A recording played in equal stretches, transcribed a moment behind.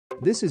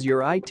This is your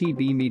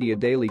ITB Media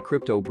Daily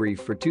Crypto Brief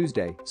for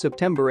Tuesday,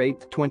 September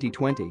 8,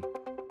 2020.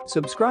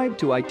 Subscribe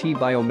to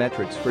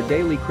ITBiometrics for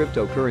daily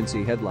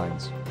cryptocurrency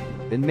headlines.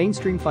 In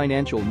mainstream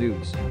financial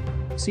news,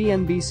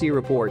 CNBC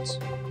reports,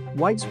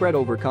 widespread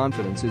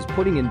overconfidence is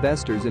putting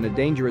investors in a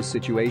dangerous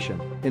situation,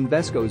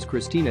 Invesco's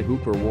Kristina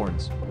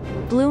warns.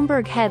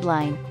 Bloomberg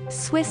headline,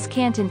 Swiss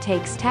Canton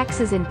takes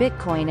taxes in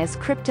Bitcoin as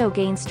crypto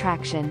gains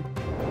traction.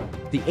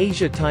 The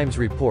Asia Times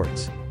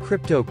reports,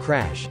 crypto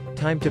crash,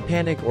 time to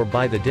panic or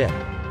buy the dip.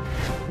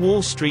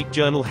 Wall Street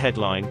Journal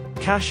headline,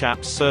 Cash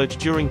apps surge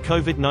during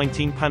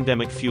COVID-19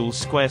 pandemic fuels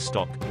Square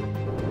stock.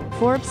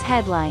 Forbes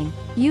headline,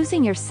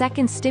 using your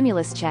second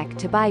stimulus check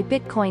to buy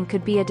Bitcoin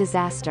could be a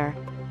disaster.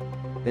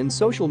 In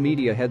social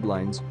media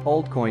headlines,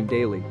 Altcoin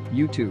Daily,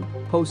 YouTube,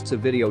 posts a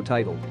video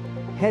titled,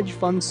 Hedge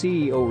Fund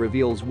CEO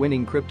reveals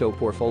winning crypto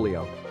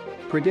portfolio.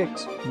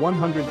 Predicts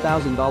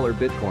 $100,000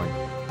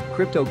 Bitcoin.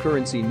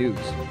 Cryptocurrency news.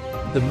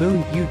 The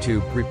Moon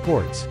YouTube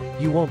reports,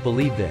 you won't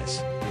believe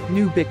this.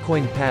 New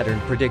Bitcoin pattern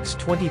predicts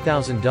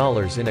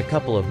 $20,000 in a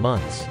couple of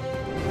months.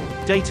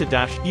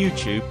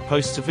 Data-YouTube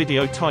posts a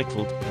video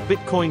titled,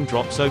 Bitcoin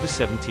drops over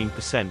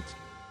 17%.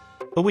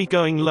 Are we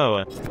going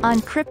lower? On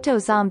Crypto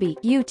Zombie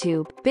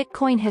YouTube,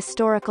 Bitcoin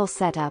historical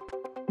setup.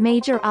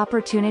 Major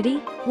opportunity?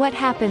 What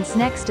happens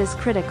next is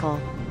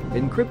critical.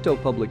 In crypto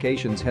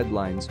publications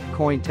headlines,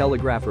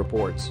 Cointelegraph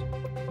reports.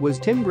 Was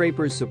Tim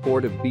Draper's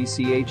support of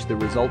BCH the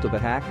result of a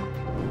hack?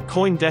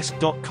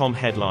 Coindesk.com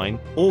headline,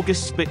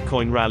 August's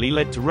Bitcoin rally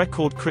led to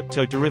record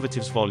crypto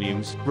derivatives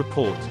volumes,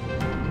 report.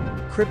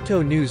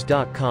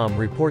 CryptoNews.com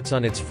reports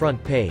on its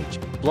front page,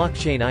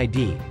 Blockchain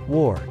ID,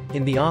 war,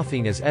 in the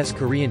offing as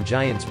Korean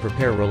giants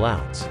prepare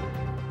rollouts.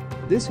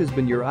 This has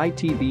been your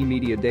ITB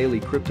Media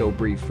Daily Crypto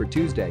Brief for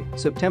Tuesday,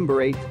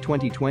 September 8,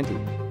 2020.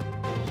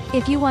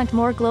 If you want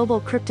more global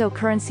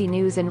cryptocurrency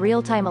news and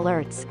real-time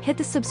alerts, hit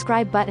the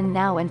subscribe button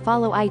now and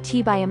follow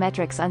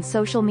ITBiometrics on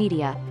social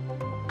media.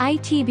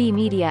 ITB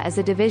Media is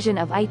a division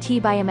of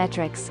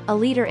ITBiometrics, a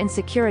leader in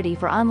security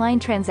for online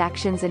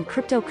transactions and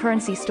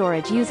cryptocurrency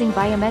storage using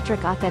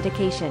biometric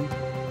authentication.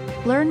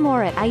 Learn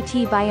more at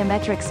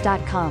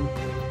ITBiometrics.com.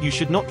 You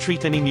should not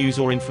treat any news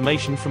or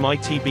information from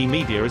ITB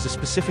Media as a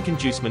specific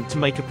inducement to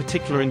make a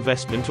particular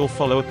investment or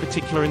follow a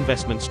particular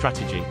investment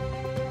strategy.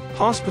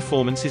 Past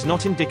performance is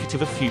not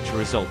indicative of future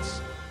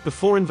results.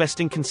 Before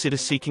investing, consider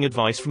seeking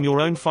advice from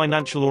your own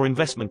financial or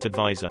investment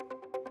advisor.